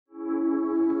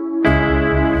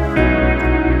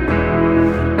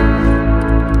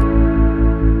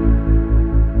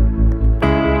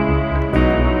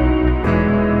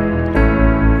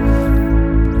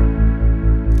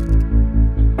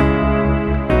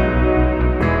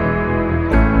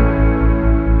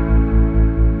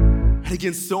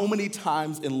begin so many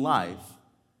times in life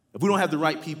if we don't have the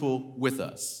right people with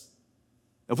us,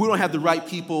 if we don't have the right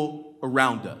people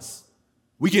around us.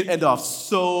 We can end off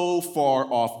so far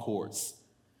off course.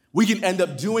 We can end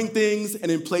up doing things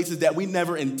and in places that we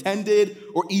never intended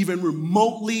or even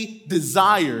remotely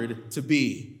desired to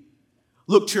be.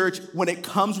 Look, church, when it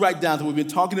comes right down to it, we've been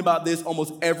talking about this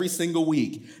almost every single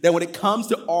week, that when it comes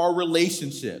to our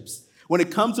relationships,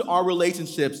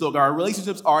 look, our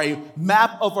relationships are a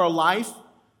map of our life.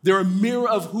 They're a mirror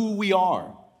of who we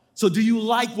are. So do you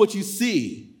like what you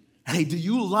see? And hey, do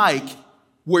you like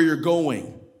where you're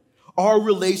going? Our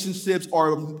relationships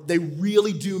they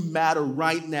really do matter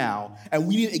right now. And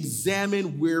we need to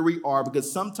examine where we are,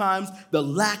 because sometimes the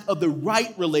lack of the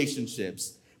right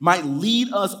relationships might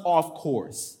lead us off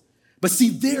course. But see,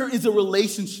 there is a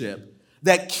relationship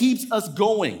that keeps us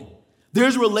going.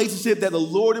 There's a relationship that the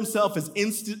Lord himself has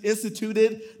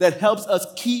instituted that helps us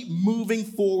keep moving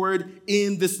forward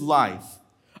in this life.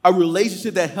 A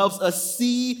relationship that helps us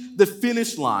see the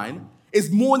finish line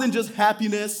is more than just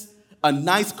happiness, a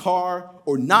nice car,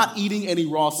 or not eating any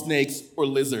raw snakes or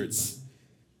lizards.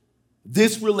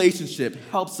 This relationship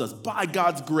helps us, by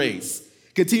God's grace,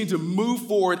 continue to move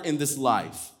forward in this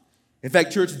life. In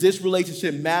fact, church, this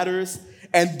relationship matters,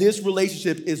 and this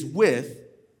relationship is with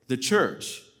the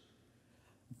church.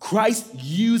 Christ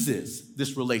uses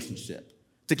this relationship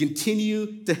to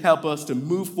continue to help us to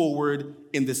move forward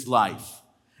in this life.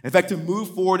 In fact, to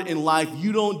move forward in life,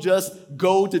 you don't just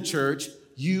go to church,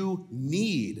 you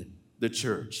need the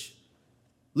church.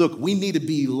 Look, we need to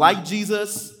be like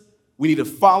Jesus, we need to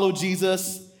follow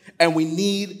Jesus, and we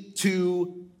need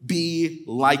to be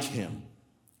like him.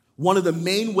 One of the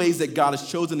main ways that God has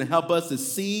chosen to help us to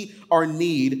see our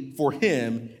need for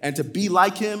him and to be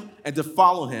like him and to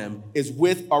follow him is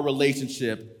with our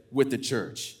relationship with the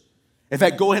church. In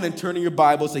fact, go ahead and turn in your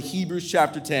Bibles to Hebrews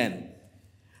chapter 10.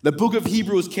 The book of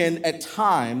Hebrews can at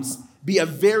times be a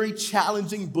very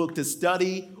challenging book to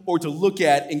study or to look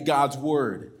at in God's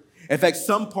word. In fact,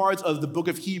 some parts of the book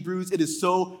of Hebrews, it is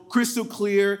so crystal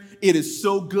clear, it is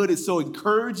so good, it's so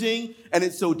encouraging, and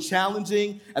it's so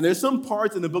challenging. And there's some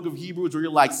parts in the book of Hebrews where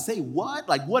you're like, say what?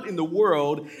 Like, what in the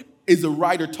world is the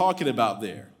writer talking about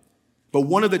there? But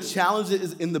one of the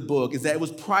challenges in the book is that it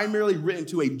was primarily written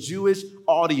to a Jewish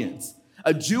audience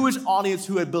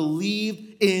who had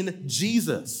believed in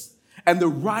Jesus. And the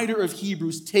writer of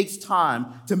Hebrews takes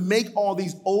time to make all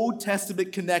these Old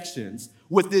Testament connections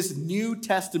with this New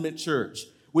Testament church,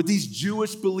 with these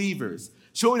Jewish believers,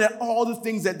 showing that all the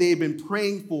things that they had been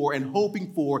praying for and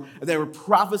hoping for, that were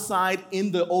prophesied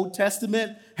in the Old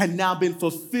Testament, had now been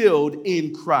fulfilled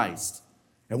in Christ.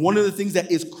 And one of the things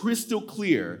that is crystal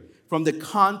clear from the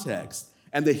context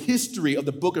and the history of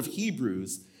the book of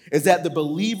Hebrews is that the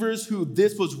believers who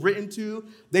this was written to,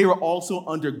 they were also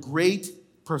under great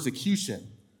persecution.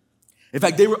 In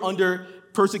fact, they were under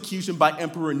persecution by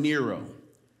Emperor Nero.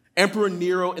 Emperor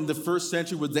Nero in the first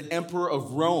century was the emperor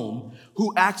of Rome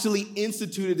who actually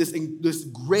instituted this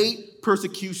great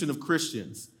persecution of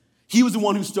Christians. He was the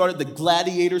one who started the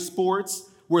gladiator sports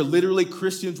where literally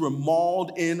Christians were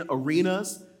mauled in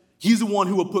arenas. He's the one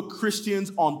who would put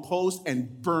Christians on posts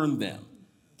and burn them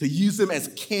to use them as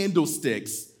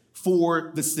candlesticks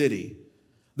for the city.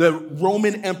 The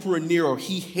Roman Emperor Nero,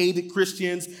 he hated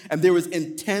Christians, and there was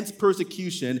intense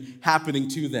persecution happening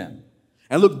to them.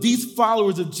 And look, these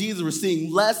followers of Jesus were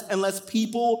seeing less and less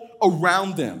people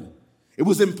around them. It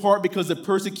was in part because the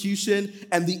persecution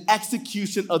and the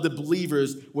execution of the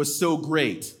believers was so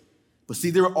great. But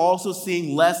see, they were also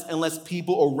seeing less and less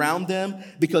people around them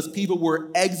because people were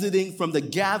exiting from the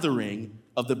gathering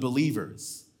of the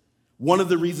believers. One of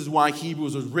the reasons why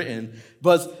Hebrews was written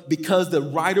was because the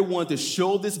writer wanted to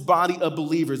show this body of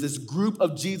believers, this group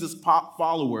of Jesus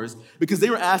followers, because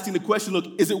they were asking the question,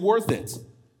 look, is it worth it?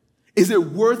 Is it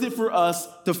worth it for us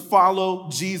to follow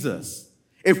Jesus?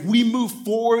 If we move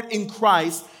forward in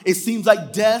Christ, it seems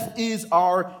like death is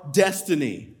our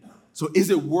destiny. So is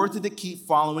it worth it to keep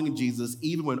following Jesus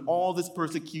even when all this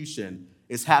persecution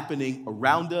is happening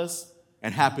around us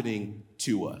and happening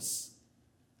to us?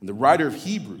 And the writer of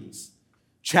Hebrews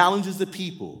challenges the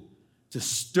people to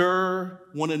stir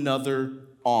one another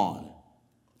on,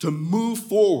 to move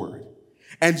forward,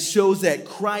 and shows that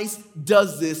Christ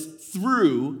does this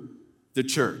through the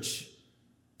church.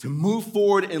 To move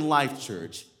forward in life,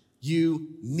 church,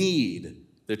 you need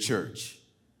the church.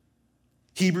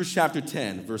 Hebrews chapter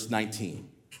 10, verse 19.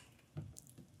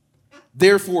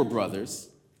 Therefore, brothers,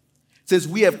 since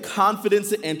we have confidence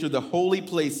to enter the holy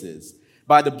places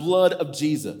by the blood of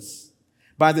Jesus,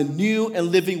 by the new and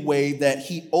living way that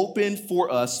he opened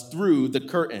for us through the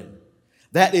curtain,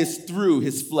 that is, through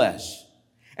his flesh.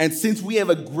 And since we have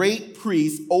a great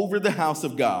priest over the house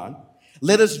of God,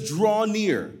 let us draw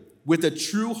near with a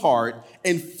true heart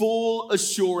and full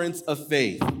assurance of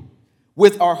faith,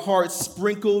 with our hearts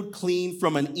sprinkled clean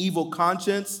from an evil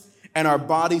conscience and our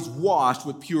bodies washed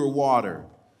with pure water.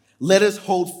 Let us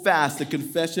hold fast the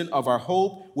confession of our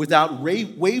hope without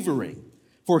wavering,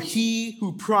 for he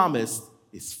who promised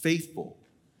is faithful.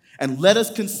 And let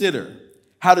us consider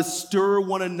how to stir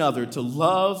one another to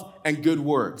love and good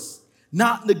works,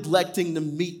 not neglecting to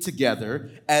meet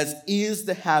together, as is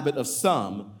the habit of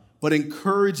some, but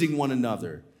encouraging one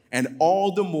another, and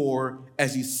all the more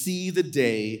as you see the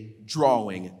day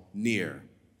drawing near.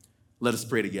 Let us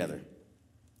pray together.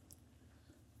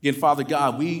 Again, Father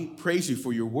God, we praise you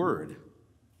for your word.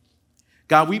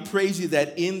 God, we praise you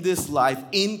that in this life,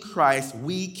 in Christ,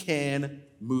 we can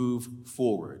move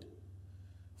forward.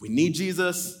 We need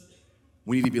Jesus.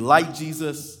 We need to be like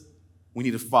Jesus. We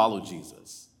need to follow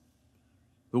Jesus.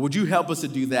 But would you help us to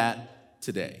do that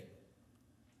today?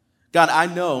 God,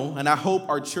 I know, and I hope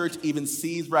our church even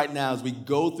sees right now as we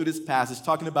go through this passage,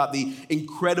 talking about the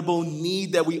incredible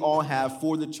need that we all have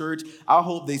for the church. I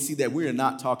hope they see that we are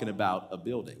not talking about a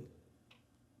building.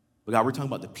 But God, we're talking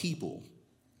about the people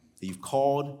that you've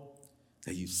called,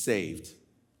 that you've saved.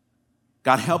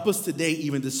 God, help us today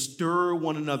even to stir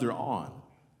one another on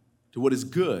to what is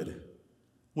good,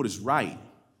 what is right,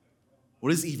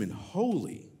 what is even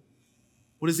holy,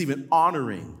 what is even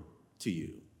honoring to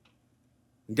you.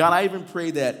 God, I even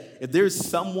pray that if there's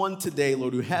someone today,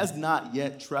 Lord, who has not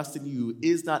yet trusted you, who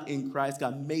is not in Christ,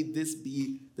 God, may this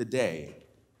be the day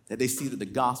that they see that the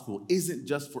gospel isn't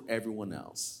just for everyone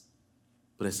else,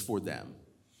 but it's for them.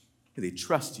 May they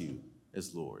trust you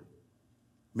as Lord.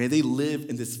 May they live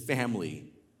in this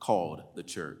family called the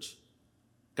church.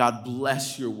 God,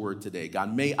 bless your word today.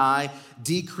 God, may I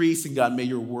decrease, and God, may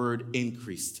your word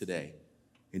increase today.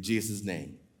 In Jesus'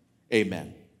 name,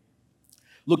 amen.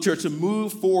 Look, church, to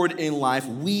move forward in life,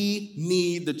 we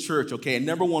need the church, okay? And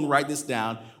number one, write this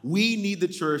down. We need the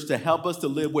church to help us to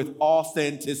live with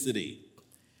authenticity.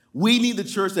 We need the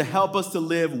church to help us to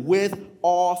live with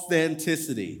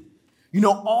authenticity. You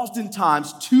know,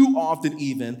 oftentimes, too often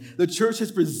even, the church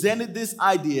has presented this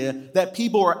idea that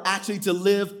people are actually to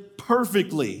live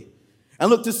perfectly.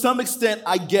 And look, to some extent,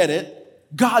 I get it.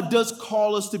 God does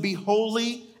call us to be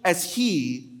holy as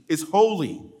he is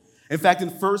holy. In fact, in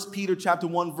 1 Peter chapter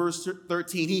 1, verse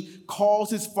 13, he calls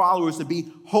his followers to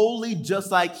be holy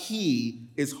just like he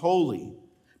is holy.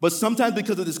 But sometimes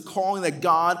because of this calling that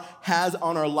God has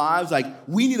on our lives, like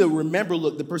we need to remember,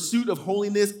 look, the pursuit of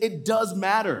holiness, it does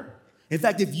matter. In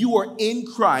fact, if you are in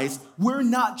Christ, we're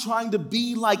not trying to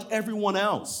be like everyone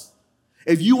else.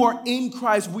 If you are in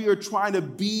Christ, we are trying to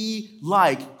be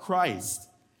like Christ.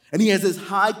 And he has this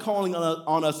high calling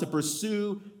on us to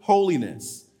pursue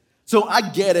holiness. So I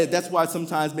get it. That's why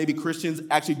sometimes maybe Christians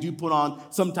actually do put on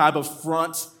some type of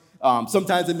front.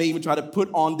 Sometimes they may even try to put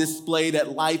on display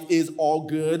that life is all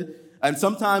good. And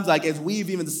sometimes, like as we've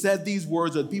even said these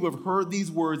words, or people have heard these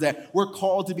words, that we're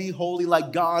called to be holy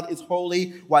like God is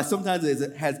holy, why sometimes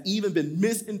it has even been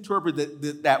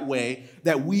misinterpreted that way,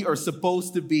 that we are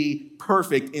supposed to be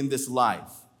perfect in this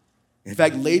life. In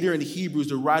fact, later in Hebrews,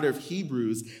 the writer of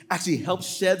Hebrews actually helps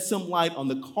shed some light on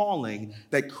the calling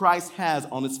that Christ has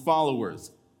on his followers.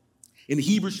 In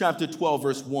Hebrews chapter 12,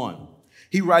 verse 1,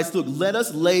 he writes, look, let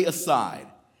us lay aside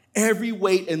every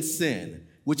weight and sin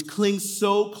which clings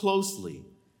so closely,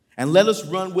 and let us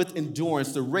run with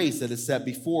endurance the race that is set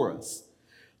before us,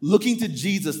 looking to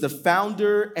Jesus, the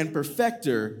founder and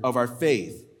perfecter of our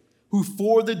faith, who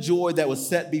for the joy that was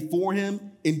set before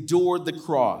him endured the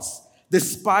cross,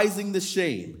 despising the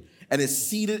shame, and is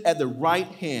seated at the right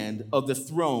hand of the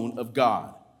throne of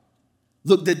God.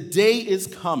 Look, the day is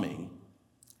coming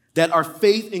that our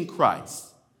faith in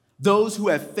Christ, those who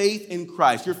have faith in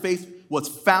Christ, your faith was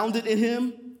founded in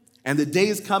him, and the day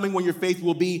is coming when your faith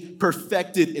will be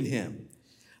perfected in him.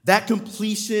 That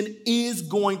completion is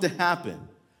going to happen.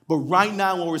 But right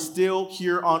now, when we're still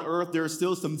here on earth, there are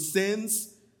still some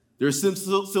sins, there's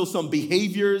still some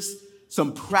behaviors,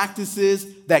 some practices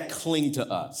that cling to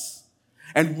us.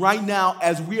 And right now,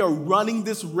 as we are running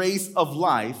this race of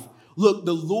life, look,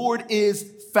 the Lord he's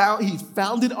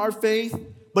founded our faith,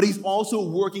 but he's also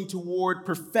working toward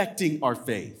perfecting our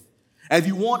faith. And if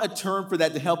you want a term for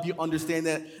that to help you understand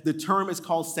that, the term is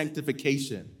called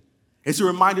sanctification. It's a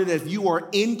reminder that if you are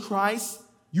in Christ,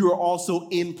 you are also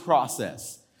in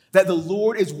process. That the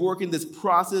Lord is working this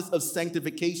process of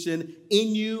sanctification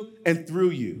in you and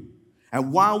through you.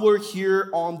 And while we're here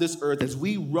on this earth, as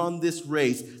we run this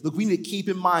race, look, we need to keep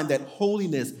in mind that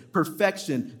holiness,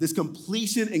 perfection, this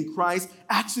completion in Christ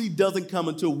actually doesn't come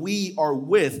until we are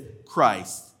with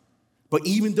Christ. But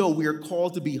even though we are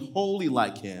called to be holy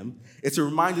like him, it's a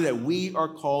reminder that we are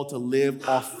called to live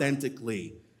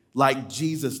authentically like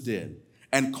Jesus did.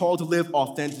 And called to live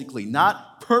authentically,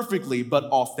 not perfectly, but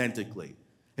authentically.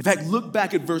 In fact, look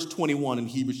back at verse 21 in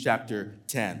Hebrews chapter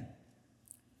 10.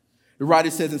 The writer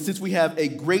says, and since we have a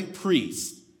great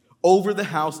priest over the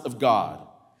house of God,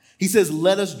 he says,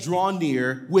 let us draw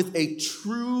near with a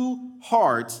true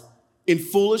heart in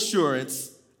full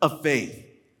assurance of faith.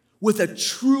 With a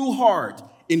true heart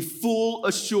in full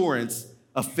assurance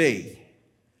of faith.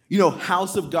 You know,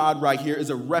 house of God right here is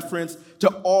a reference to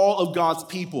all of God's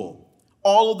people.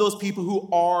 All of those people who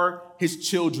are his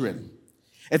children.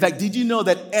 In fact, did you know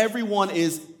that everyone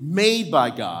is made by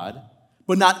God,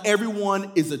 but not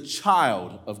everyone is a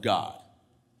child of God?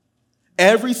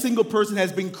 Every single person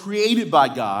has been created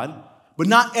by God, but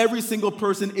not every single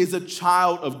person is a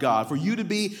child of God. For you to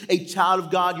be a child of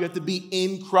God, you have to be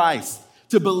in Christ,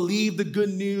 to believe the good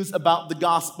news about the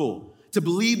gospel, to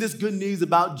believe this good news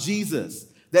about Jesus,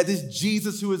 that this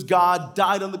Jesus who is God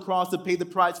died on the cross to pay the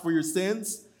price for your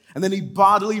sins, and then he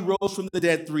bodily rose from the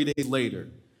dead 3 days later.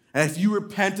 And if you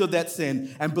repent of that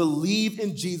sin and believe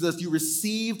in Jesus, you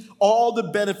receive all the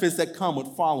benefits that come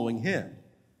with following him.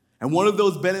 And one of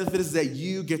those benefits is that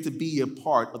you get to be a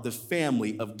part of the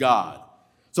family of God.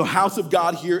 So house of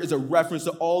God here is a reference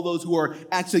to all those who are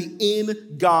actually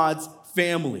in God's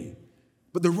family.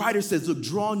 But the writer says, look,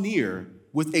 draw near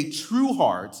with a true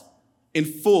heart in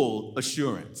full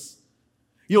assurance.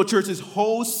 You know, church, this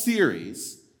whole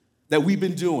series that we've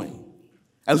been doing,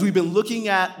 as we've been looking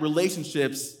at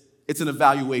relationships, it's an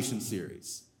evaluation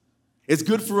series. It's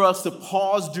good for us to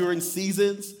pause during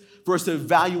seasons, for us to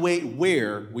evaluate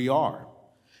where we are.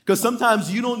 Because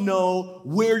sometimes you don't know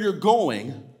where you're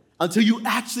going until you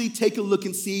actually take a look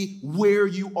and see where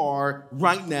you are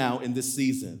right now in this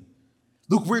season.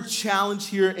 Look, we're challenged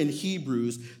here in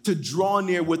Hebrews to draw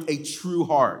near with a true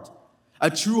heart. A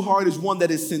true heart is one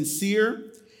that is sincere.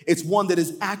 It's one that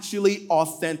is actually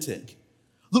authentic.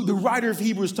 Look, the writer of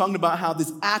Hebrews is talking about how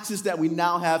this access that we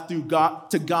now have through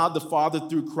God, to God the Father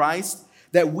through Christ,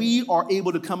 that we are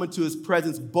able to come into his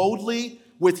presence boldly,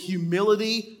 with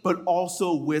humility, but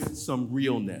also with some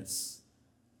realness.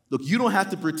 Look, you don't have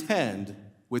to pretend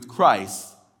with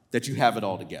Christ that you have it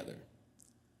all together.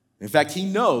 In fact, he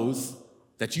knows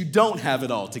that you don't have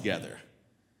it all together.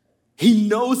 He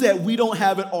knows that we don't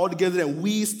have it all together, that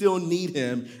we still need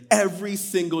him every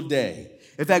single day.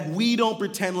 In fact, we don't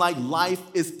pretend like life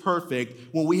is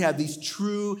perfect when we have these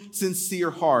true,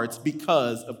 sincere hearts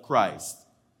because of Christ.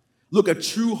 Look, a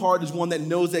true heart is one that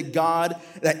knows that God,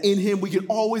 that in him we can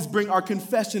always bring our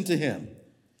confession to him.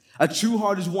 A true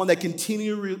heart is one that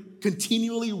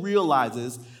continually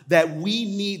realizes that we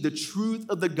need the truth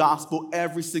of the gospel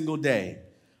every single day.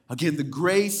 Again, the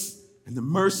grace and the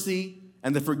mercy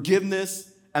and the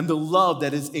forgiveness and the love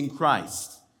that is in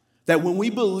Christ. That when we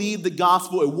believe the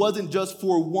gospel, it wasn't just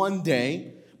for one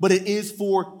day, but it is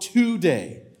for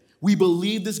today. We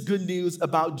believe this good news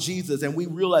about Jesus, and we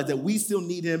realize that we still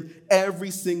need him every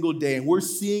single day. And we're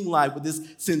seeing life with this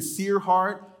sincere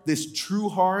heart, this true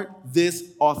heart,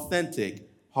 this authentic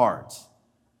heart.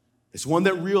 It's one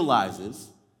that realizes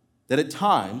that at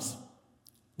times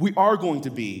we are going to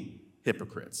be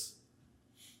hypocrites.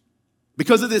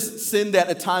 Because of this sin that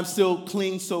at times still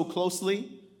clings so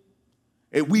closely,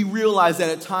 we realize that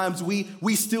at times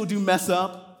we still do mess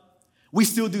up, we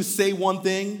still do say one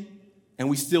thing, and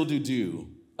we still do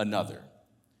another.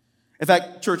 In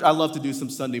fact, church, I love to do some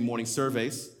Sunday morning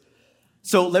surveys.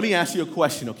 So let me ask you a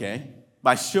question, okay?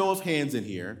 By show of hands in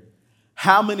here,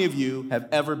 how many of you have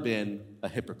ever been a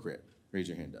hypocrite? Raise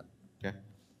your hand up, okay?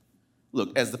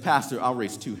 Look, as the pastor, I'll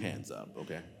raise 2 hands up,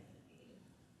 okay?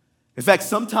 In fact,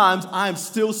 sometimes I'm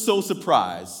still so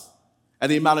surprised at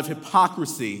the amount of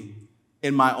hypocrisy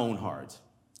in my own heart.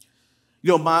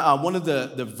 You know, one of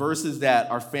the verses that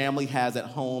our family has at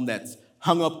home that's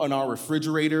hung up on our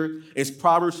refrigerator is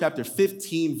Proverbs chapter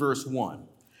 15, verse 1,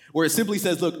 where it simply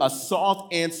says, look, a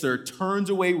soft answer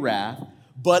turns away wrath,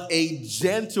 but a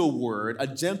soft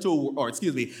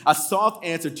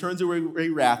answer turns away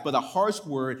wrath, but a harsh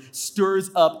word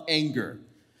stirs up anger.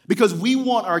 Because we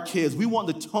want our kids, we want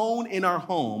the tone in our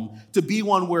home to be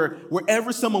one where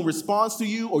wherever someone responds to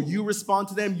you or you respond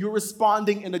to them, you're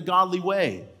responding in a godly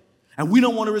way. And we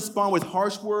don't want to respond with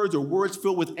harsh words or words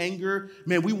filled with anger.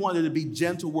 Man, we want it to be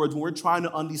gentle words when we're trying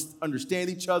to understand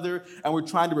each other and we're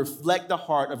trying to reflect the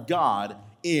heart of God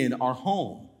in our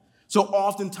home. So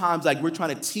oftentimes, like, we're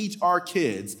trying to teach our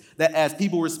kids that as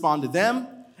people respond to them,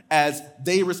 as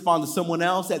they respond to someone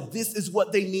else, that this is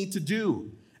what they need to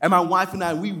do. And my wife and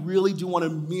I, we really do want to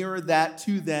mirror that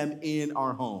to them in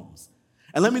our homes.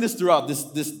 And let me just throw out this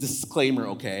disclaimer,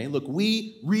 okay? Look,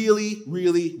 we really,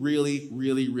 really, really,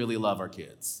 really, really love our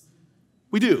kids.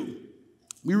 We do.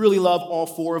 We really love all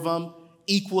four of them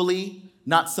equally,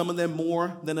 not some of them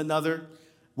more than another.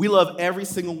 We love every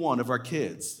single one of our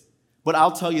kids. But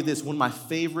I'll tell you this, one of my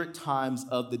favorite times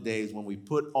of the day is when we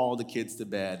put all the kids to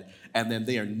bed and then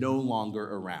they are no longer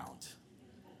around.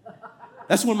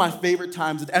 That's one of my favorite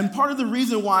times. And part of the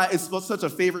reason why it's such a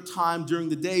favorite time during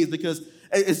the day is because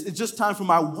it's just time for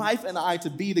my wife and I to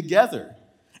be together.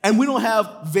 And we don't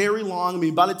have very long. I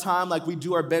mean, by the time like we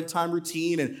do our bedtime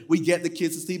routine and we get the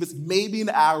kids to sleep, it's maybe an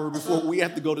hour before we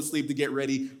have to go to sleep to get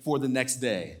ready for the next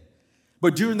day.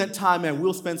 But during that time, man,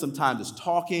 we'll spend some time just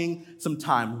talking, some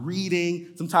time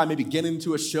reading, some time maybe getting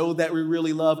into a show that we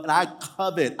really love. And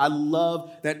I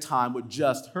love that time with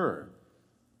just her.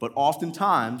 But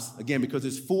oftentimes, again, because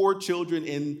there's 4 children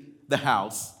in the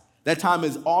house, that time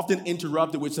is often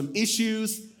interrupted with some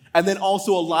issues and then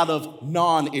also a lot of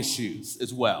non-issues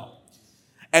as well.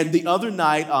 And the other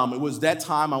night, it was that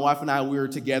time, my wife and I, we were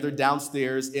together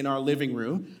downstairs in our living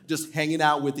room, just hanging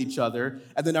out with each other.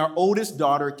 And then our oldest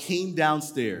daughter came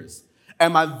downstairs.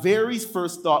 And my very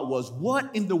first thought was,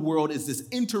 what in the world is this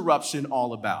interruption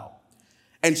all about?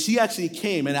 And she actually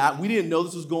came, and we didn't know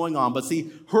this was going on, but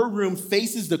see, her room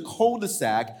faces the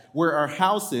cul-de-sac where our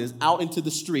house is, out into the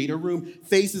street. Her room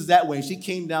faces that way. And she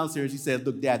came downstairs and she said,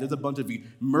 look, Dad, there's a bunch of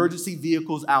emergency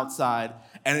vehicles outside.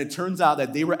 And it turns out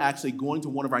that they were actually going to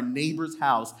one of our neighbor's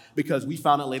house because we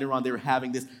found out later on they were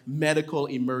having this medical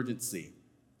emergency.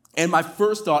 And my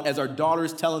first thought, as our daughter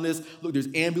is telling us, look, there's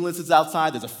ambulances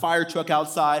outside, there's a fire truck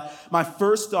outside. My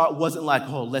first thought wasn't like,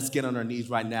 oh, let's get on our knees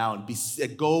right now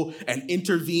and go and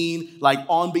intervene, like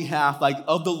on behalf, like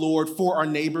of the Lord for our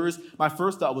neighbors. My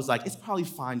first thought was like, it's probably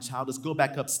fine, child. Let's go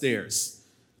back upstairs.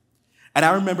 And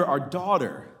I remember our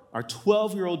daughter, our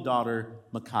 12-year-old daughter,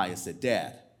 Micaiah, said,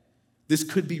 Dad, this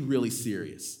could be really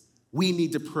serious. We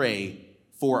need to pray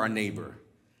for our neighbor.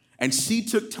 And she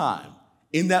took time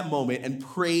in that moment and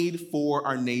prayed for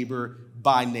our neighbor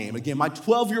by name. Again, my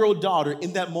 12-year-old daughter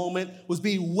in that moment was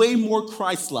being way more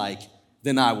Christ-like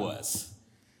than I was.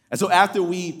 And so after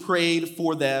we prayed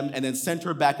for them and then sent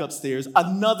her back upstairs,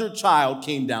 another child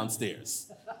came downstairs.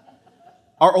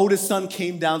 Our oldest son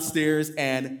came downstairs,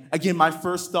 and again, my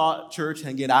first thought, church, and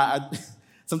again,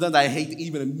 sometimes I hate to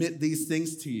even admit these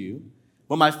things to you,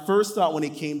 but my first thought when he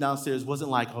came downstairs wasn't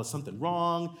like, oh, something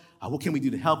wrong? What can we do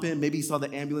to help him? Maybe he saw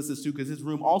the ambulances too, because his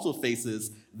room also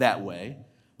faces that way.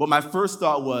 But my first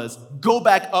thought was, go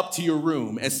back up to your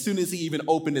room as soon as he even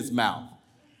opened his mouth.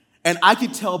 And I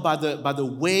could tell by the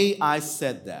way I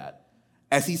said that,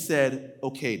 as he said,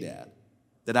 okay, Dad,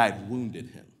 that I had wounded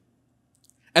him.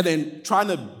 And then trying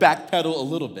to backpedal a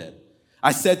little bit,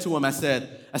 I said to him, I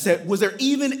said, was there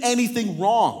even anything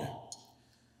wrong?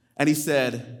 And he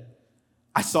said,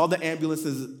 I saw the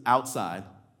ambulances outside,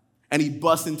 and he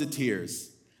bust into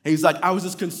tears. And he's like, I was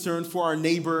just concerned for our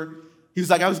neighbor. He was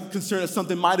like, I was concerned that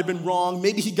something might have been wrong.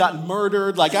 Maybe he got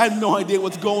murdered. Like, I had no idea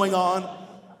what's going on.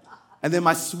 And then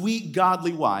my sweet,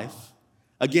 godly wife,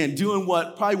 again, doing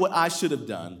probably what I should have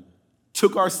done,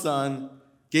 took our son,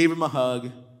 gave him a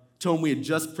hug, told him we had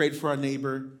just prayed for our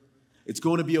neighbor. It's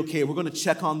going to be okay. We're going to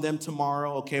check on them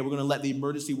tomorrow, okay? We're going to let the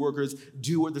emergency workers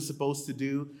do what they're supposed to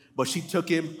do. But she took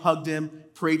him, hugged him,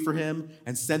 prayed for him,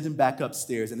 and sent him back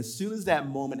upstairs. And as soon as that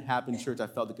moment happened, church, I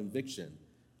felt the conviction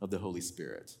of the Holy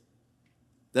Spirit.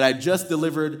 That I just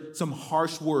delivered some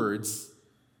harsh words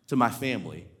to my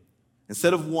family.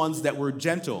 Instead of ones that were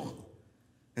gentle,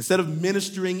 instead of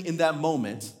ministering in that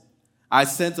moment, I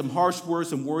sent some harsh words,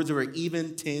 some words that were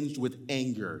even tinged with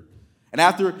anger. And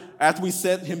after we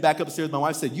sent him back upstairs, my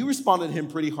wife said, you responded to him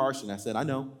pretty harsh. And I said, I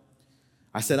know.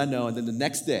 And then the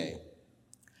next day,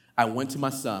 I went to my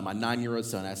son, my 9-year-old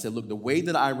son. And I said, look, the way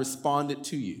that I responded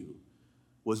to you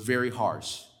was very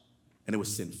harsh, and it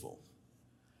was sinful.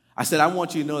 I said, I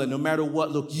want you to know that no matter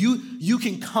what, look, you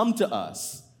can come to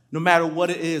us no matter what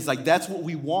it is. Like, that's what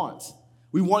we want.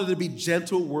 We wanted to be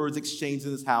gentle words exchanged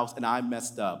in this house, and I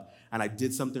messed up. And I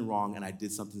did something wrong, and I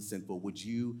did something sinful. Would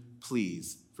you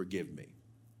please forgive me?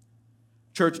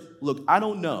 Church, look, I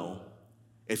don't know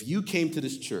if you came to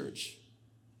this church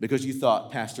because you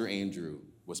thought Pastor Andrew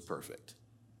was perfect.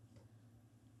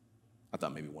 I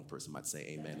thought maybe one person might say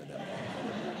amen to that.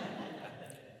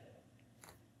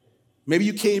 Maybe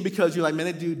you came because you're like, man,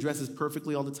 that dude dresses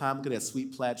perfectly all the time. Look at that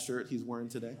sweet plaid shirt he's wearing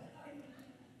today.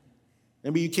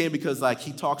 Maybe you can because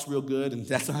he talks real good, and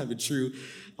that's not even true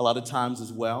a lot of times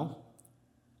as well.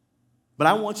 But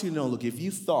I want you to know, look, if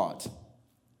you thought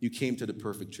you came to the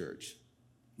perfect church,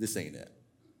 this ain't it.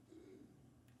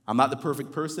 I'm not the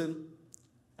perfect person,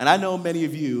 and I know many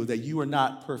of you that you are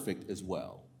not perfect as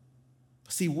well.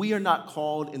 See, we are not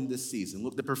called in this season.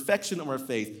 Look, the perfection of our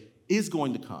faith is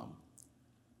going to come.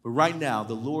 But right now,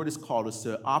 the Lord has called us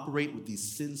to operate with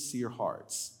these sincere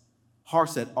hearts,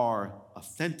 hearts that are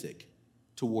authentic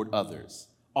toward others,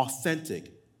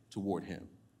 authentic toward Him.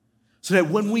 So that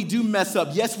when we do mess up,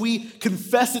 yes, we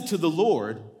confess it to the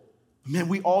Lord, but man,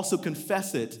 we also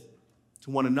confess it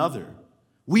to one another.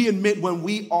 We admit when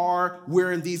we are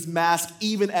wearing these masks,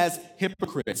 even as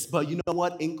hypocrites. But you know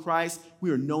what? In Christ, we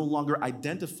are no longer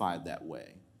identified that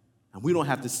way. And we don't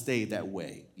have to stay that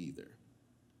way either.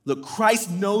 Look,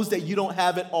 Christ knows that you don't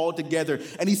have it all together.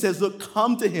 And He says, look,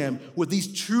 come to Him with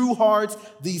these true hearts,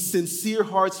 these sincere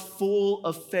hearts full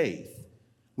of faith.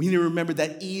 We need to remember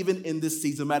that even in this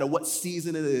season, no matter what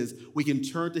season it is, we can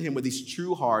turn to Him with these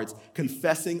true hearts,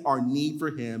 confessing our need for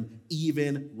Him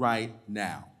even right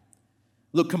now.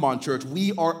 Look, come on, church.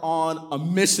 We are on a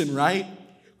mission, right?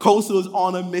 Coastal is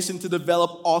on a mission to develop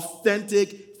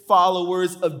authentic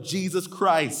followers of Jesus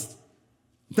Christ.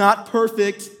 Not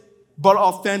perfect, but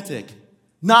authentic.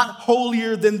 Not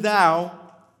holier than thou,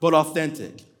 but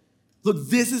authentic. Look,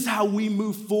 this is how we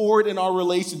move forward in our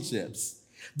relationships.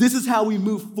 This is how we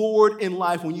move forward in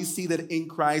life when you see that in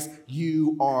Christ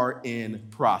you are in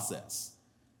process.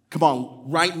 Come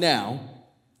on, right now,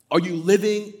 are you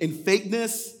living in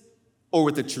fakeness or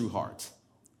with a true heart?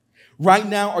 Right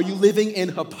now, are you living in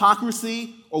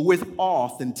hypocrisy or with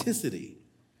authenticity?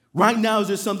 Right now, is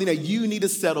there something that you need to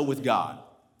settle with God?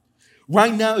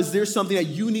 Right now, is there something that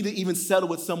you need to even settle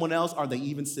with someone else? Are they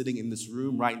even sitting in this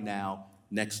room right now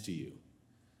next to you?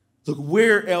 Look,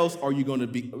 where else are you going to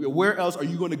be? Where else are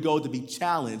you going to go to be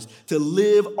challenged to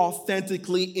live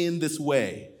authentically in this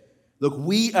way? Look,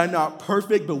 we are not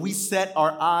perfect, but we set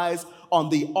our eyes on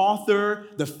the author,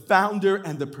 the founder,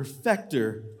 and the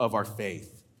perfecter of our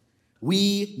faith.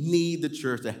 We need the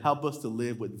church to help us to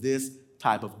live with this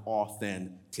type of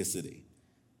authenticity.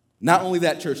 Not only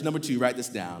that, church, number 2, write this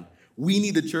down. We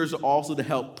need the church also to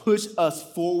help push us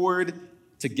forward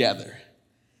together.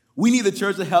 We need the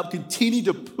church to help continue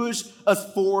to push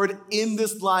us forward in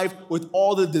this life with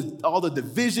all the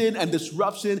division and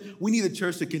disruption. We need the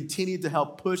church to continue to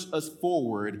help push us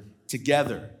forward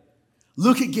together.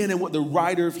 Look again at what the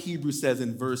writer of Hebrews says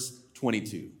in verse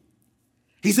 22.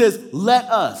 He says, let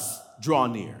us draw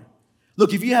near.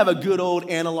 Look, if you have a good old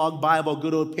analog Bible,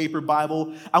 good old paper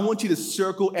Bible, I want you to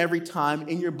circle every time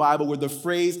in your Bible where the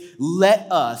phrase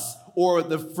let us or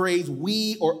the phrase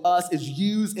we or us is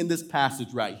used in this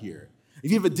passage right here.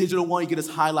 If you have a digital one, you can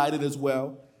just highlight it as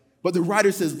well. But the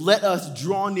writer says, let us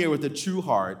draw near with a true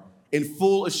heart in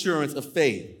full assurance of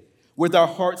faith, with our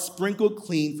hearts sprinkled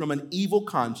clean from an evil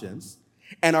conscience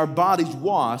and our bodies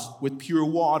washed with pure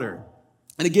water.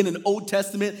 And again, in the Old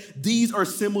Testament, these are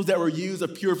symbols that were used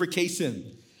of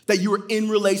purification, that you were in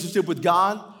relationship with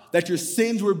God, that your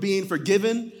sins were being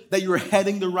forgiven, that you were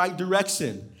heading the right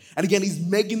direction. And again, he's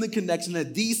making the connection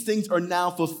that these things are now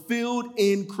fulfilled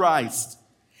in Christ.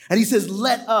 And he says,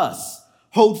 let us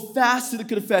hold fast to the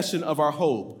confession of our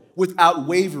hope without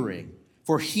wavering,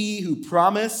 for he who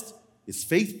promised is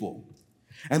faithful.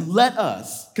 And let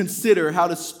us consider how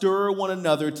to stir one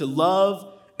another to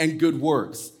love and good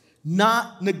works,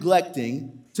 not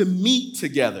neglecting to meet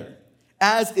together,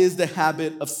 as is the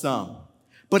habit of some,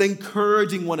 but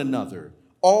encouraging one another,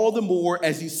 all the more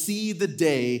as you see the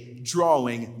day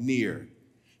drawing near.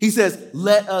 He says,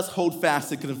 let us hold fast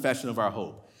to the confession of our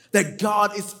hope, that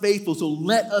God is faithful, so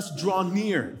let us draw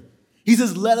near. He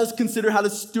says, let us consider how to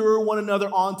stir one another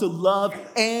on to love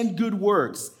and good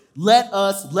works. Let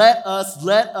us.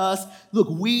 Look,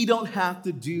 we don't have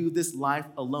to do this life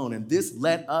alone. And this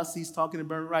let us he's talking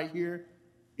about right here,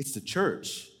 it's the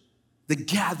church, the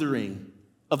gathering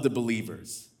of the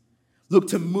believers. Look,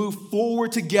 to move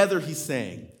forward together, he's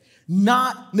saying,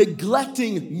 not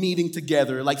neglecting meeting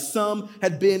together like some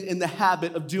had been in the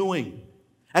habit of doing.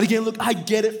 And again, look, I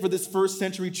get it for this first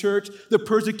century church. The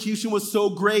persecution was so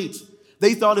great.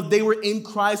 They thought if they were in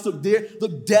Christ, look,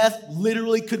 death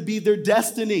literally could be their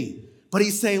destiny. But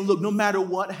he's saying, look, no matter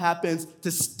what happens,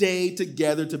 to stay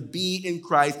together, to be in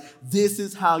Christ, this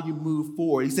is how you move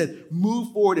forward. He said,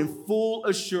 move forward in full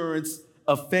assurance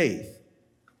of faith.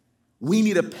 We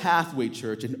need a pathway,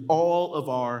 church, in all of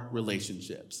our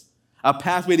relationships. A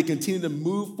pathway to continue to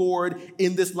move forward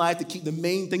in this life, to keep the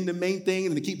main thing,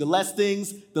 and to keep the less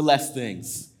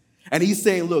things. And he's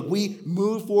saying, look, we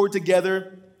move forward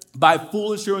together by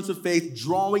full assurance of faith,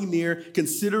 drawing near,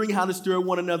 considering how to stir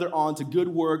one another on to good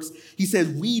works. He says,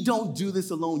 we don't do this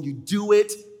alone. You do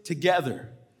it together.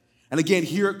 And again,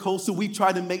 here at Coastal, we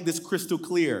try to make this crystal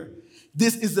clear.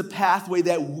 This is the pathway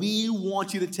that we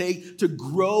want you to take to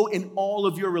grow in all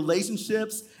of your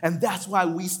relationships. And that's why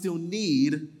we still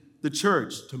need the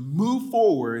church to move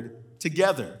forward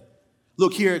together.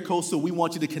 Look, here at Coastal, we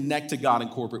want you to connect to God in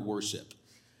corporate worship.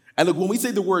 And look, when we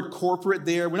say the word corporate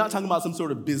there, we're not talking about some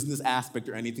sort of business aspect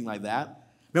or anything like that.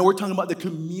 Man, we're talking about the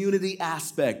community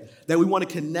aspect, that we want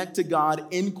to connect to God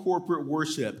in corporate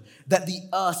worship, that the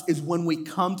us is when we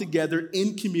come together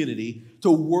in community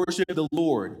to worship the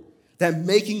Lord, that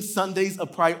making Sundays a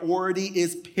priority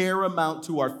is paramount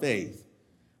to our faith.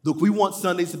 Look, we want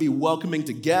Sundays to be welcoming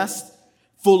to guests,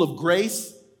 full of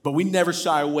grace, but we never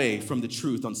shy away from the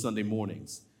truth on Sunday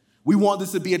mornings. We want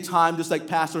this to be a time, just like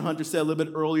Pastor Hunter said a little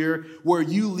bit earlier, where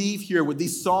you leave here with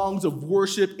these songs of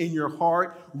worship in your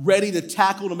heart, ready to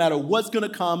tackle no matter what's going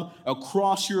to come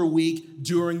across your week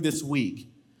during this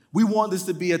week. We want this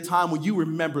to be a time when you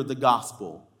remember the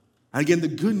gospel. And again, the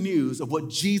good news of what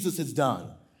Jesus has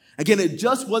done. Again, it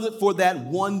just wasn't for that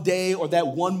one day or that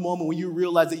one moment when you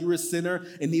realized that you were a sinner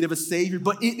in need of a Savior,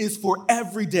 but it is for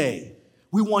every day.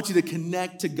 We want you to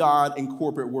connect to God in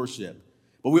corporate worship.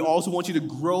 But we also want you to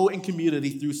grow in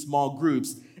community through small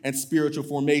groups and spiritual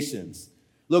formations.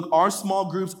 Look, our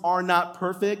small groups are not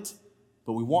perfect,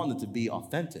 but we want them to be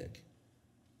authentic.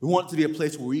 We want it to be a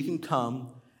place where you can come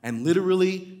and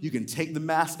literally you can take the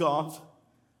mask off,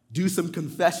 do some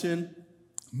confession,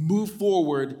 move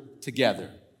forward together.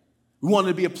 We want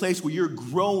it to be a place where you're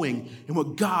growing in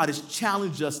what God has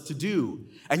challenged us to do.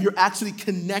 And you're actually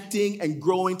connecting and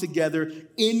growing together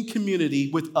in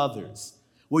community with others,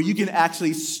 where you can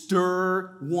actually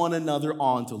stir one another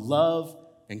on to love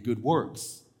and good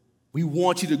works. We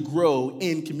want you to grow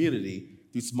in community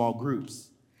through small groups.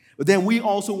 But then we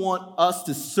also want us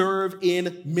to serve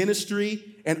in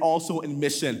ministry and also in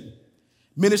mission.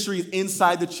 Ministry is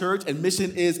inside the church and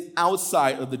mission is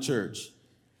outside of the church.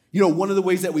 You know, one of the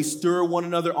ways that we stir one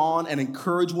another on and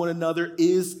encourage one another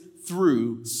is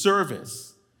through service.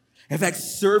 In fact,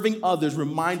 serving others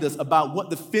reminds us about what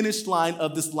the finish line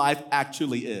of this life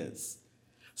actually is.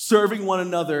 Serving one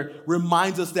another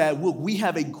reminds us that we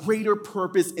have a greater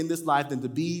purpose in this life than to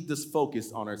be just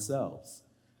focused on ourselves.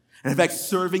 And in fact,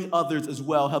 serving others as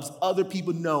well helps other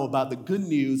people know about the good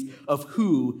news of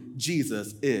who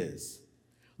Jesus is.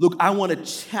 Look, I want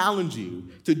to challenge you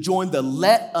to join the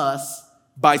Let Us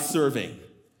by Serving.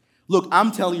 Look,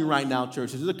 I'm telling you right now,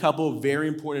 church, there's a couple of very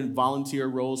important volunteer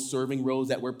roles, serving roles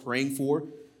that we're praying for.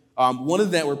 One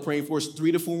of them we're praying for is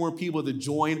 3 to 4 more people to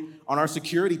join on our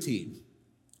security team.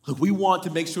 Look, we want to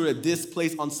make sure that this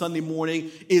place on Sunday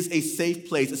morning is a safe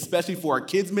place, especially for our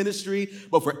kids' ministry,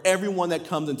 but for everyone that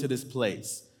comes into this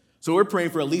place. So we're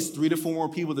praying for at least 3 to 4 more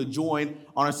people to join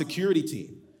on our security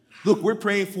team. Look, we're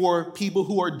praying for people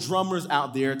who are drummers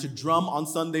out there to drum on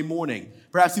Sunday morning.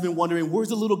 Perhaps you've been wondering, where's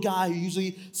the little guy who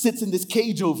usually sits in this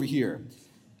cage over here?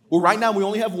 Well, right now we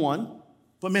only have one.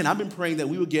 But man, I've been praying that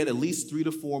we would get at least 3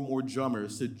 to 4 more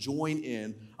drummers to join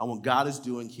in on what God is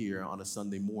doing here on a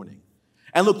Sunday morning.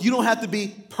 And look, you don't have to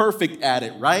be perfect at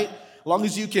it, right? As long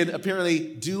as you can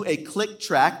apparently do a click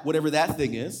track, whatever that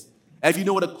thing is. And if you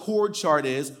know what a chord chart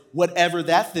is, whatever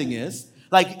that thing is.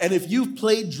 And if you've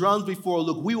played drums before,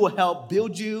 look, we will help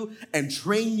build you and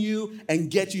train you and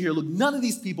get you here. Look, none of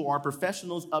these people are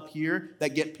professionals up here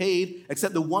that get paid,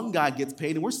 except the one guy gets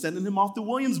paid, and we're sending him off to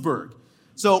Williamsburg.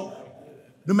 So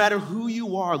no matter who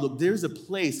you are, look, there's a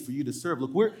place for you to serve.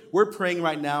 Look, we're praying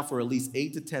right now for at least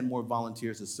 8 to 10 more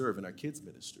volunteers to serve in our kids'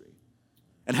 ministry.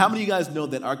 And how many of you guys know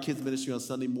that our kids' ministry on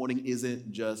Sunday morning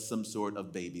isn't just some sort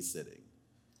of babysitting?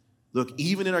 Look,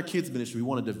 even in our kids' ministry, we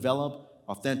want to develop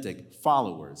authentic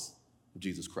followers of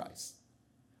Jesus Christ.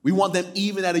 We want them,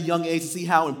 even at a young age, to see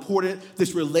how important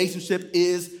this relationship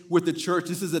is with the church.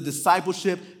 This is a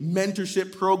discipleship,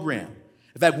 mentorship program.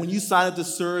 In fact, when you sign up to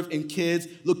serve in kids,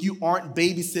 look, you aren't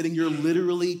babysitting. You're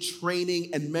literally training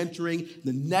and mentoring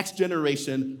the next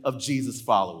generation of Jesus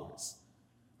followers.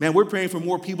 Man, we're praying for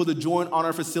more people to join on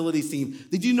our facilities team.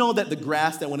 Did you know that the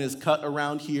grass that when it's cut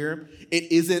around here,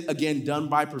 it isn't, again, done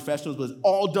by professionals, but it's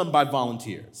all done by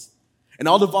volunteers? And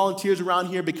all the volunteers around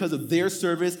here, because of their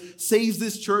service, saves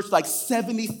this church like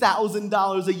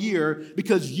 $70,000 a year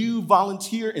because you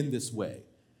volunteer in this way.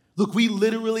 Look, we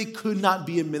literally could not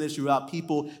be in ministry without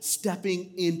people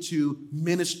stepping into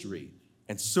ministry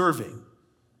and serving.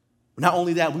 Not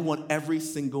only that, we want every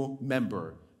single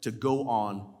member to go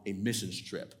on a missions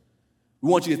trip.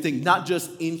 We want you to think not just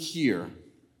in here,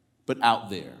 but out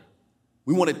there.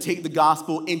 We want to take the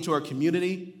gospel into our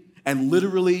community. and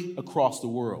literally across the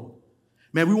world.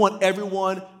 Man, we want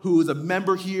everyone who is a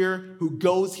member here, who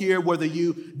goes here, whether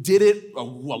you did it a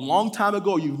long time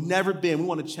ago or you've never been, we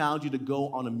want to challenge you to go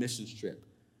on a missions trip.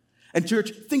 And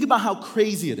church, think about how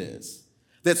crazy it is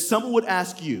that someone would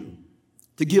ask you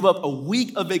to give up a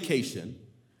week of vacation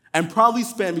and probably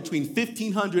spend between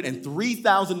 $1,500 and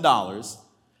 $3,000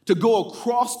 to go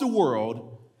across the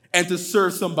world and to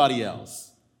serve somebody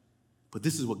else. But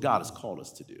this is what God has called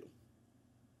us to do.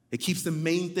 It keeps the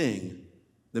main thing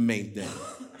the main thing.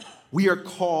 We are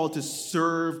called to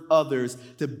serve others,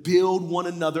 to build one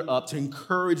another up, to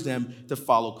encourage them to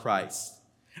follow Christ.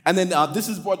 And then this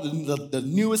is what the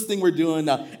newest thing we're doing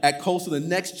at Coastal. The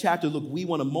next chapter, look, we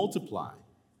want to multiply.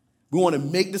 We want to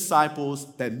make disciples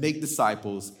that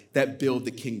build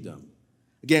the kingdom.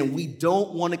 Again, we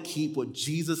don't want to keep what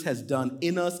Jesus has done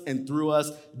in us and through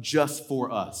us just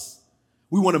for us.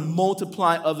 We want to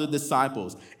multiply other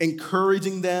disciples,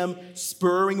 encouraging them,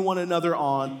 spurring one another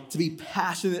on to be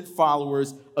passionate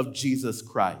followers of Jesus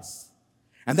Christ.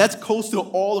 And that's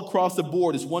Coastal all across the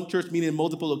board. It's one church meeting in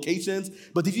multiple locations.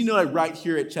 But did you know that right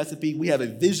here at Chesapeake, we have a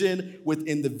vision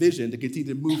within the vision to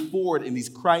continue to move forward in these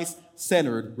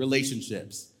Christ-centered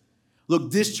relationships?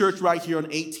 Look, this church right here on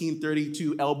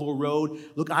 1832 Elbow Road,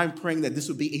 look, I'm praying that this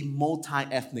would be a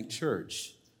multi-ethnic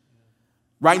church.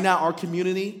 Right now, our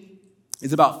community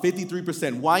is about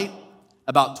 53% white,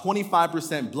 about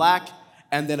 25% black,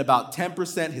 and then about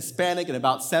 10% Hispanic and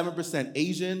about 7%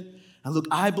 Asian. And look,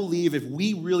 I believe if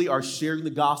we really are sharing the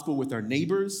gospel with our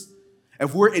neighbors,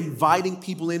 if we're inviting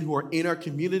people in who are in our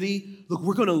community, look,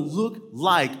 we're going to look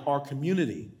like our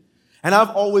community. And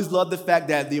I've always loved the fact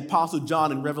that the Apostle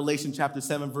John in Revelation chapter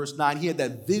 7, verse 9, he had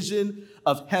that vision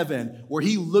of heaven where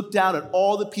he looked out at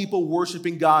all the people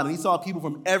worshiping God, and he saw people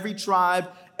from every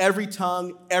tribe, every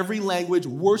tongue, every language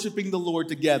worshiping the Lord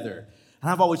together.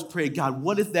 And I've always prayed, God,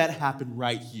 what if that happened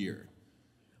right here?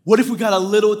 What if we got a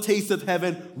little taste of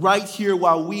heaven right here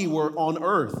while we were on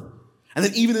earth? And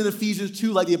then even in Ephesians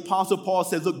 2, like the Apostle Paul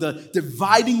says, look, the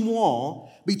dividing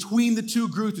wall between the two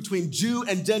groups, between Jew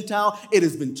and Gentile, it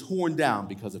has been torn down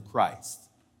because of Christ.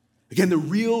 Again, the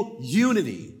real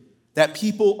unity that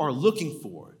people are looking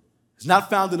for is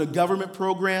not found in a government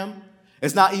program.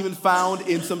 It's not even found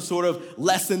in some sort of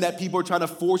lesson that people are trying to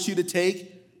force you to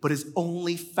take, but it's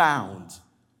only found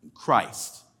in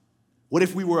Christ. What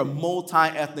if we were a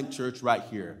multi-ethnic church right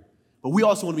here? But we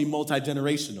also want to be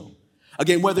multi-generational.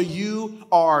 Again, whether you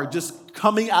are just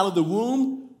coming out of the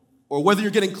womb or whether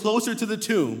you're getting closer to the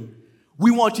tomb,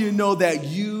 we want you to know that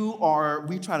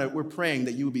we're praying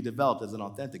that you will be developed as an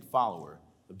authentic follower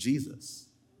of Jesus.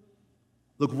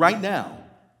 Look, right now,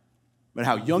 no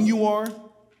matter how young you are, no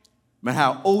matter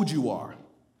how old you are,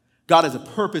 God has a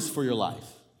purpose for your life.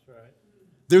 That's right.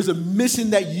 There's a mission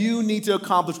that you need to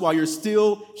accomplish while you're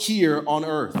still here on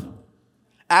earth.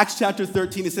 Acts chapter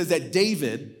 13, it says that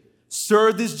David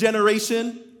served this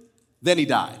generation, then he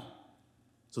died.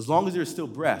 So as long as there's still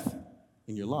breath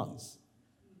in your lungs,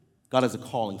 God has a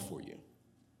calling for you.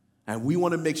 And we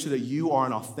want to make sure that you are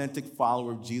an authentic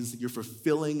follower of Jesus, that you're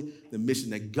fulfilling the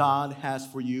mission that God has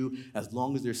for you as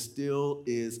long as there still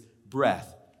is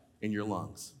breath in your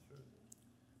lungs.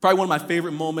 Probably one of my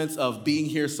favorite moments of being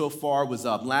here so far was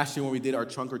last year when we did our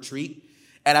trunk or treat.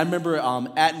 And I remember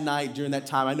at night during that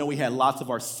time, I know we had lots of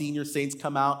our senior saints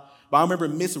come out, but I remember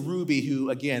Miss Ruby, who,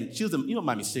 again, you don't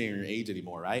mind me sharing her age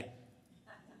anymore, right?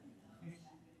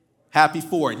 Happy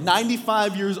for it.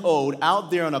 95 years old,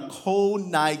 out there on a cold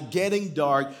night, getting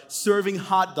dark, serving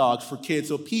hot dogs for kids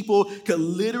so people could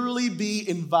literally be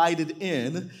invited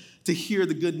in to hear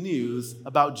the good news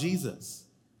about Jesus.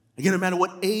 Again, no matter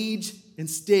what age and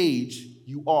stage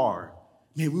you are,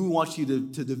 man, we want you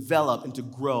to develop and to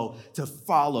grow, to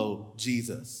follow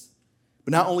Jesus.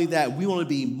 But not only that, we want to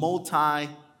be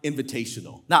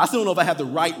multi-invitational. Now, I still don't know if I have the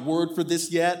right word for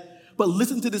this yet, but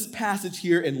listen to this passage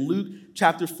here in Luke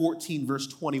chapter 14, verse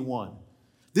 21.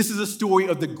 This is a story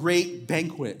of the great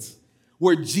banquet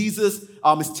where Jesus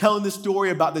is telling this story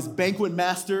about this banquet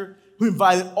master who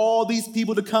invited all these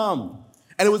people to come.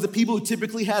 And it was the people who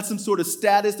typically had some sort of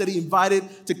status that he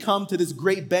invited to come to this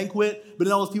great banquet. But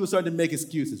then all those people started to make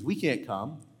excuses. We can't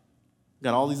come.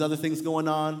 Got all these other things going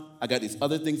on. I got these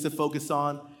other things to focus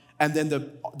on. And then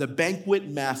the banquet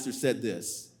master said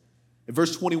this in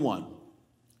verse 21.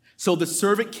 So the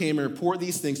servant came and reported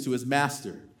these things to his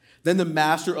master. Then the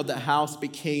master of the house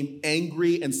became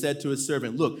angry and said to his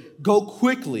servant, look, go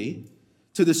quickly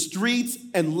to the streets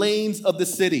and lanes of the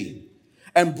city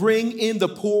and bring in the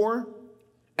poor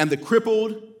and the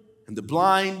crippled and the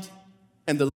blind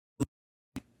and the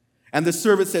lame. And the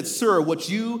servant said, sir, what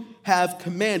you have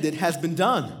commanded has been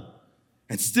done.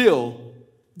 And still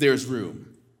there's room.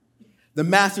 The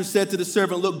master said to the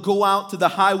servant, look, go out to the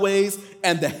highways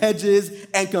and the hedges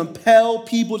and compel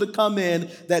people to come in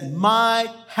that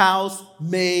my house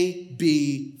may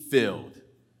be filled.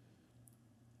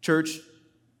 Church,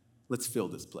 let's fill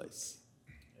this place.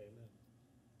 Amen.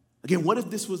 Again, what if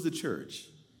this was the church?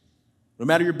 No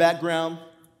matter your background,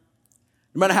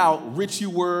 no matter how rich you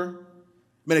were,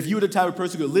 man, if you were the type of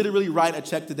person who could literally write a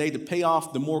check today to pay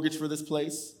off the mortgage for this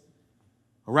place,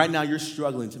 or right now you're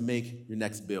struggling to make your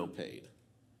next bill paid.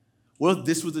 What if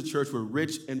this was a church where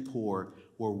rich and poor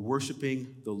were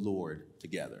worshiping the Lord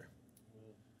together?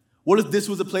 What if this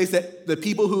was a place that the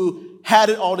people who had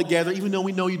it all together, even though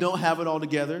we know you don't have it all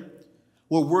together,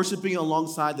 were worshiping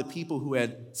alongside the people who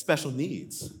had special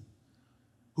needs,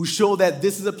 who show that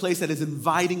this is a place that is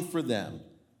inviting for them,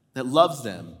 that loves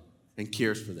them and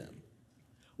cares for them?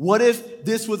 What if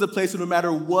this was a place where no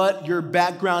matter what your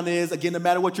background is, again, no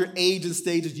matter what your age and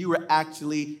stages, you were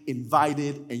actually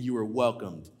invited and you were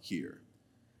welcomed here?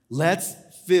 Let's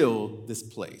fill this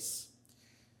place.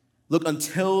 Look,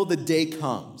 until the day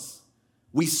comes,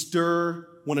 we stir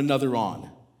one another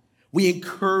on. We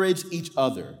encourage each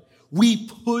other. We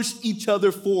push each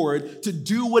other forward to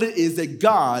do what it is that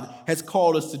God has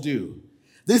called us to do.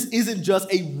 This isn't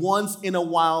just a once in a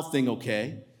while thing,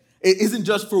 okay? It isn't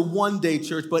just for one day,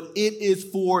 church, but it is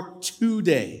for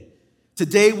today.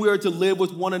 Today we are to live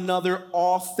with one another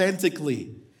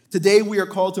authentically. Today we are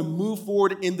called to move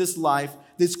forward in this life,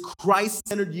 this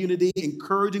Christ-centered unity,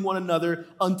 encouraging one another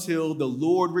until the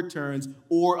Lord returns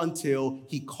or until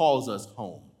he calls us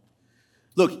home.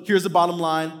 Look, here's the bottom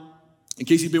line. In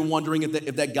case you've been wondering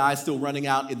if that guy's still running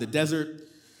out in the desert,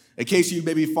 in case you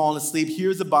maybe fallen asleep,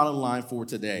 here's the bottom line for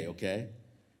today, okay?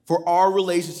 For our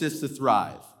relationships to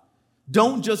thrive,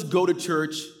 don't just go to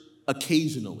church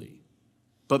occasionally,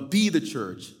 but be the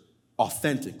church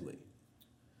authentically.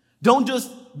 Don't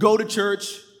just go to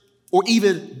church or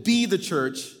even be the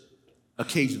church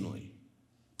occasionally,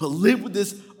 but live with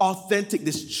this authentic,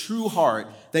 this true heart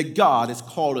that God has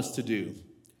called us to do.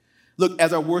 Look,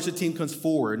 as our worship team comes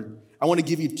forward, I want to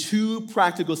give you 2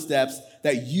 practical steps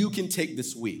that you can take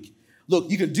this week. Look,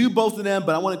 you can do both of them,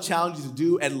 but I want to challenge you to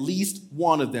do at least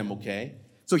one of them, okay?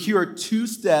 So here are 2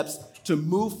 steps to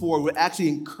move forward with actually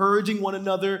encouraging one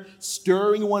another,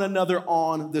 stirring one another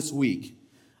on this week.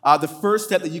 The first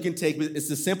step that you can take is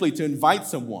to simply to invite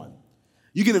someone.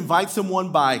 You can invite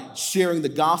someone by sharing the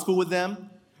gospel with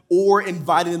them or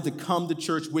inviting them to come to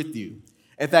church with you.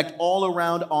 In fact, all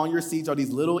around on your seats are these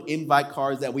little invite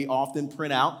cards that we often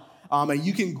print out. And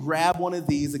you can grab one of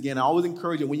these. Again, I always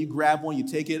encourage you, when you grab one, you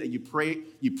take it and you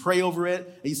pray over it,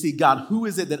 and you see, God, who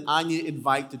is it that I need to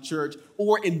invite to church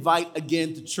or invite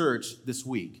again to church this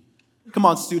week? Come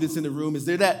on, students in the room. Is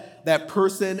there that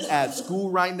person at school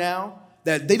right now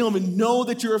that they don't even know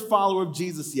that you're a follower of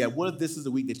Jesus yet? What if this is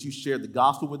a week that you shared the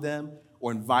gospel with them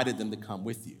or invited them to come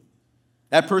with you?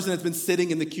 That person that's been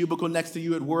sitting in the cubicle next to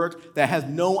you at work that has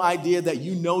no idea that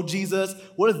you know Jesus,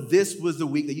 what if this was the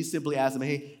week that you simply asked them,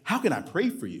 hey, how can I pray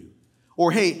for you?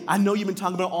 Or, hey, I know you've been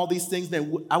talking about all these things,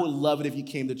 man, I would love it if you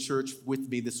came to church with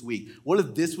me this week. What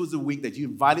if this was the week that you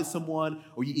invited someone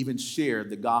or you even shared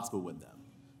the gospel with them?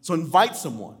 So invite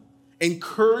someone,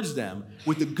 encourage them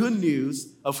with the good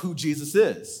news of who Jesus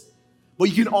is. But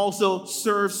you can also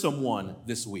serve someone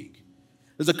this week.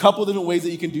 There's a couple of different ways that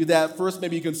you can do that. First,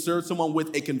 maybe you can serve someone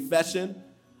with a confession.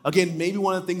 Again, maybe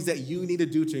one of the things that you need to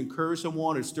do to encourage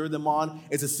someone or stir them on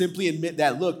is to simply admit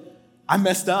that, look, I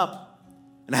messed up.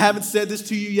 And I haven't said this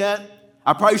to you yet.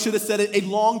 I probably should have said it a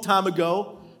long time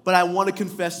ago, but I want to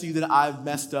confess to you that I've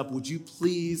messed up. Would you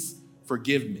please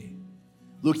forgive me?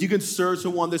 Look, you can serve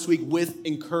someone this week with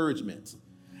encouragement.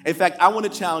 In fact, I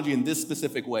want to challenge you in this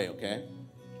specific way, okay?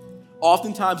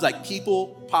 Oftentimes,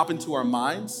 people pop into our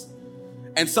minds.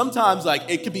 And sometimes,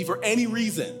 it could be for any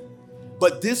reason.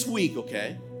 But this week,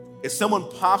 okay, if someone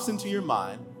pops into your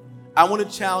mind, I want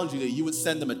to challenge you that you would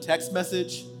send them a text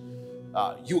message.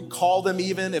 You would call them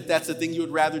even if that's the thing you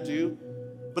would rather do.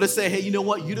 But to say, hey, you know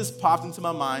what? You just popped into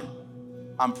my mind.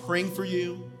 I'm praying for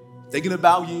you, thinking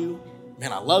about you.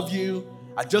 Man, I love you.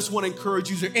 I just want to encourage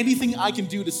you. Is there anything I can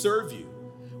do to serve you?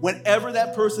 Whenever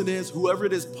that person is, whoever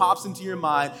it is pops into your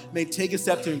mind, may take a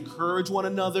step to encourage one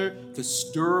another, to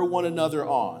stir one another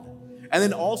on. And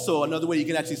then also another way you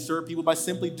can actually serve people by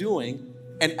simply doing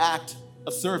an act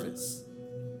of service.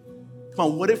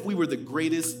 Come on, what if we were the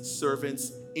greatest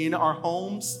servants in our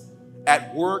homes,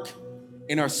 at work,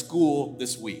 in our school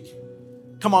this week?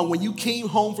 Come on, when you came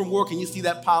home from work and you see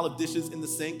that pile of dishes in the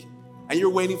sink and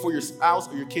you're waiting for your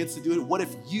spouse or your kids to do it, what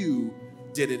if you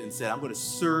did it and said, I'm going to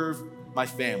serve my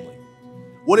family?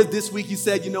 What if this week you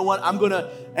said, you know what, I'm going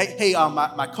to, hey,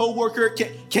 my coworker,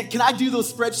 can I do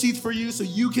those spreadsheets for you so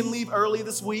you can leave early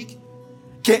this week?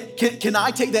 Can I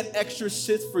take that extra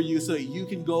shift for you so that you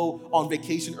can go on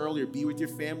vacation early or be with your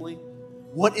family?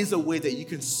 What is a way that you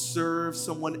can serve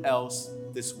someone else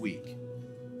this week?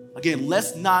 Again,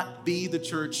 let's not be the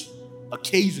church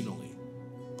occasionally,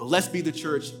 but let's be the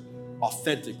church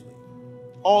authentically,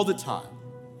 all the time,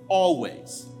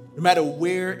 always, no matter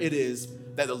where it is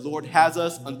that the Lord has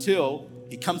us until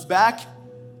he comes back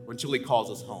or until he calls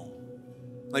us home.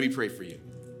 Let me pray for you.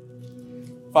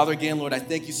 Father, again, Lord, I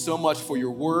thank you so much for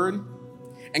your word.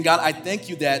 And God, I thank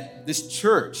you that this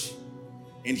church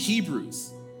in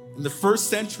Hebrews, in the first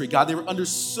century, God, they were under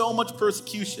so much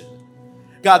persecution.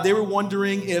 God, they were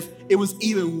wondering if it was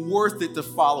even worth it to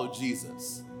follow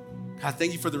Jesus. God,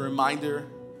 thank you for the reminder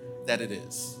that it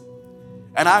is.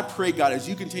 And I pray, God, as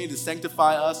you continue to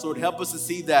sanctify us, Lord, help us to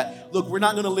see that, look, we're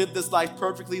not going to live this life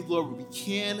perfectly, Lord, but we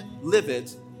can live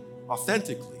it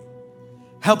authentically.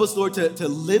 Help us, Lord, to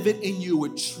live it in you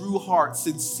with true hearts,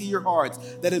 sincere hearts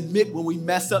that admit when we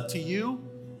mess up to you,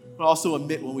 but also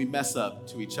admit when we mess up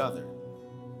to each other.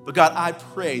 But God, I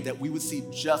pray that we would see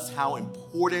just how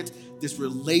important this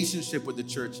relationship with the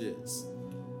church is.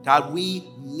 God, we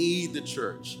need the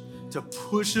church to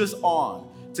push us on,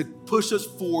 to push us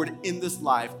forward in this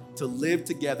life, to live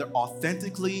together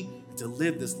authentically, and to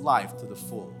live this life to the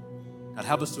full. God,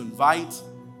 help us to invite,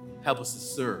 help us to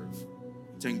serve,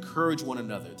 to encourage one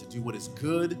another to do what is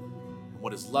good and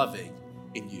what is loving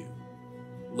in you.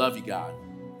 Love you, God.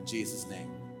 In Jesus' name.